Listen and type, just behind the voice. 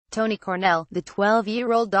Toni Cornell, the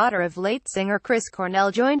 12-year-old daughter of late singer Chris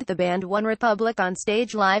Cornell, joined the band OneRepublic on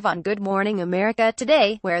stage live on Good Morning America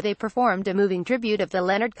today, where they performed a moving tribute of the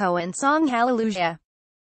Leonard Cohen song Hallelujah.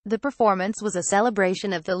 The performance was a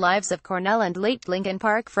celebration of the lives of Cornell and late Linkin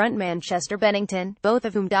Park frontman Chester Bennington, both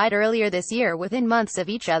of whom died earlier this year within months of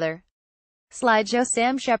each other. Slideshow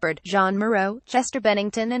Sam Shepard, John Moreau, Chester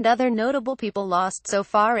Bennington and other notable people lost so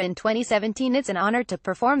far in 2017. It's an honor to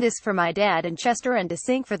perform this for my dad and Chester and to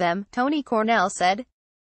sing for them, Toni Cornell said.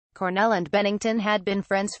 Cornell and Bennington had been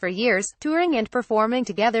friends for years, touring and performing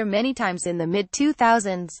together many times in the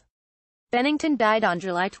mid-2000s. Bennington died on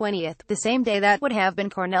July 20, the same day that would have been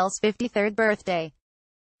Cornell's 53rd birthday.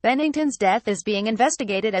 Bennington's death is being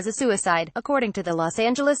investigated as a suicide, according to the Los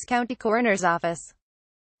Angeles County Coroner's Office.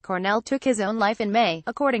 Cornell took his own life in May,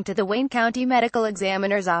 according to the Wayne County Medical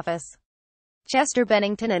Examiner's Office. Chester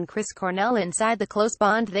Bennington and Chris Cornell inside the close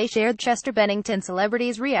bond they shared. Chester Bennington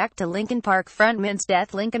celebrities react to Linkin Park frontman's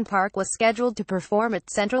death. Linkin Park was scheduled to perform at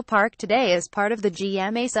Central Park today as part of the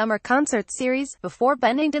GMA Summer Concert Series, before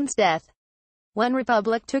Bennington's death.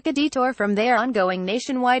 OneRepublic took a detour from their ongoing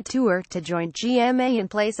nationwide tour to join GMA in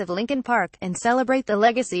place of Linkin Park, and celebrate the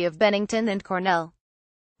legacy of Bennington and Cornell.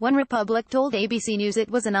 OneRepublic told ABC News it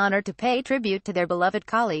was an honor to pay tribute to their beloved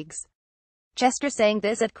colleagues. Chester sang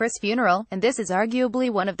this at Chris' funeral, and this is arguably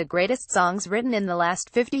one of the greatest songs written in the last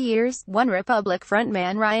 50 years, OneRepublic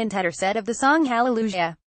frontman Ryan Tedder said of the song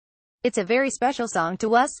Hallelujah. It's a very special song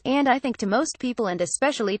to us, and I think to most people, and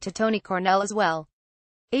especially to Toni Cornell as well.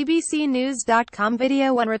 ABCnews.com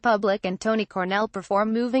video. OneRepublic and Toni Cornell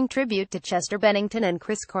perform moving tribute to Chester Bennington and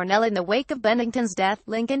Chris Cornell in the wake of Bennington's death.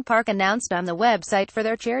 Linkin Park announced on the website for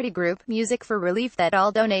their charity group, Music for Relief, that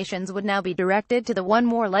all donations would now be directed to the One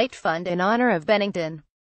More Light Fund in honor of Bennington.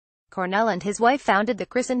 Cornell and his wife founded the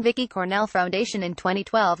Chris and Vicky Cornell Foundation in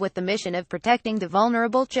 2012 with the mission of protecting the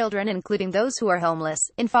vulnerable children, including those who are homeless,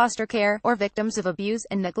 in foster care, or victims of abuse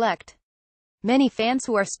and neglect. Many fans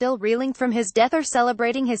who are still reeling from his death are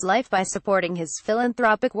celebrating his life by supporting his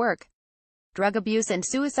philanthropic work. Drug abuse and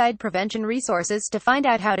suicide prevention resources. To find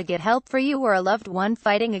out how to get help for you or a loved one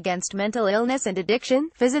fighting against mental illness and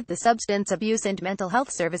addiction, visit the Substance Abuse and Mental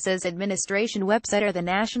Health Services Administration website or the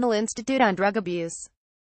National Institute on Drug Abuse.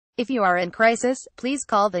 If you are in crisis, please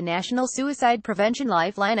call the National Suicide Prevention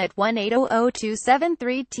Lifeline at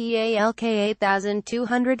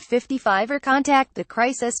 1-800-273-TALK-8255 or contact the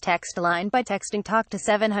crisis text line by texting TALK to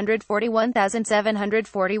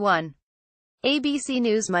 741,741. ABC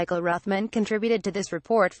News. Michael Rothman contributed to this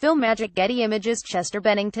report. Film Magic. Getty Images. Chester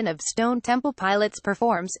Bennington of Stone Temple Pilots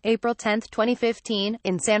performs, April 10, 2015,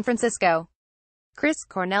 in San Francisco. Chris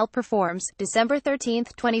Cornell performs, December 13,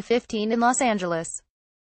 2015, in Los Angeles.